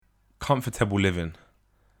comfortable living.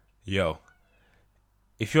 Yo,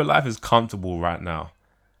 if your life is comfortable right now,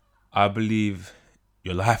 I believe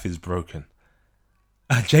your life is broken.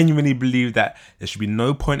 I genuinely believe that there should be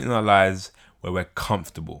no point in our lives where we're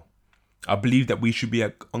comfortable. I believe that we should be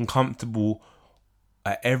uncomfortable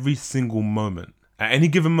at every single moment. At any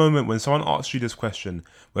given moment, when someone asks you this question,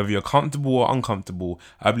 whether you're comfortable or uncomfortable,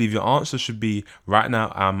 I believe your answer should be, right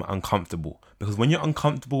now, I'm uncomfortable. Because when you're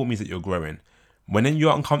uncomfortable, it means that you're growing. When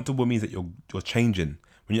you're uncomfortable, it means that you're changing.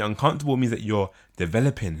 When you're uncomfortable, it means that you're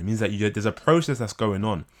developing. It means that there's a process that's going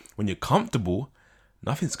on. When you're comfortable,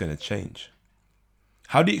 nothing's going to change.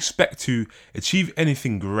 How do you expect to achieve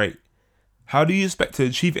anything great? How do you expect to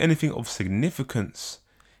achieve anything of significance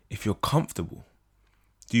if you're comfortable?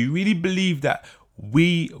 Do you really believe that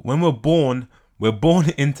when we're born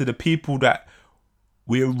into the people that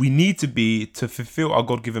we need to be to fulfill our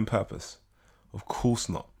God-given purpose? Of course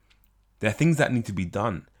not. There are things that need to be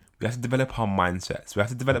done. We have to develop our mindsets. We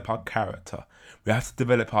have to develop our character. We have to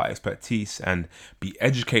develop our expertise and be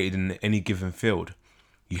educated in any given field.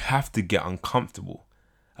 You have to get uncomfortable.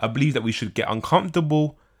 I believe that we should get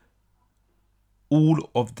uncomfortable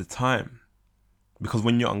all of the time. Because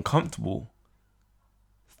when you're uncomfortable,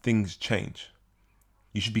 things change.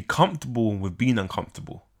 You should be comfortable with being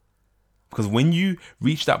uncomfortable. Because when you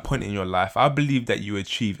reach that point in your life, I believe that you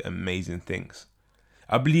achieve amazing things.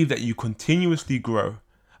 I believe that you continuously grow.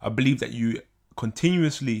 I believe that you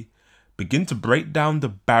continuously begin to break down the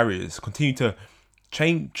barriers, continue to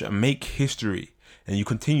change and make history, and you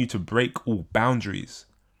continue to break all boundaries.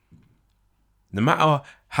 No matter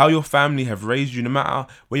how your family have raised you, no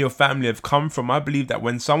matter where your family have come from, I believe that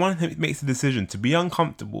when someone makes a decision to be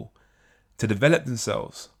uncomfortable, to develop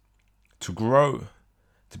themselves, to grow,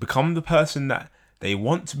 to become the person that they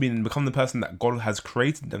want to be and become the person that God has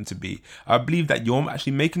created them to be, I believe that you're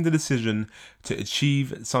actually making the decision to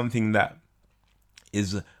achieve something that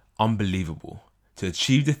is unbelievable, to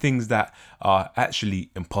achieve the things that are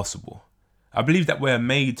actually impossible. I believe that we're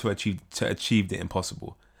made to achieve the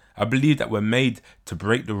impossible. I believe that we're made to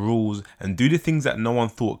break the rules and do the things that no one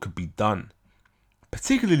thought could be done,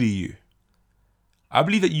 particularly you. I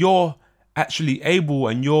believe that you're actually able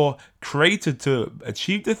and you're created to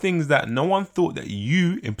achieve the things that no one thought that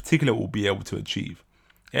you in particular will be able to achieve.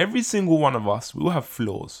 Every single one of us, we all have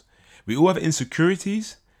flaws. We all have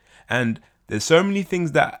insecurities, and there's so many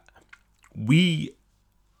things that we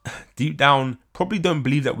deep down probably don't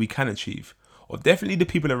believe that we can achieve. Or definitely the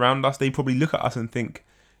people around us, they probably look at us and think,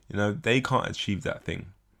 they can't achieve that thing.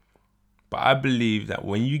 But I believe that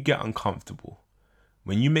when you get uncomfortable,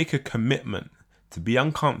 when you make a commitment to be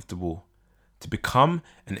uncomfortable, to become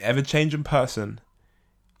an ever-changing person,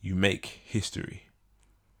 you make history.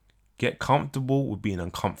 Get comfortable with being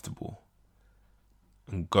uncomfortable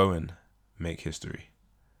and go and make history.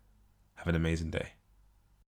 Have an amazing day.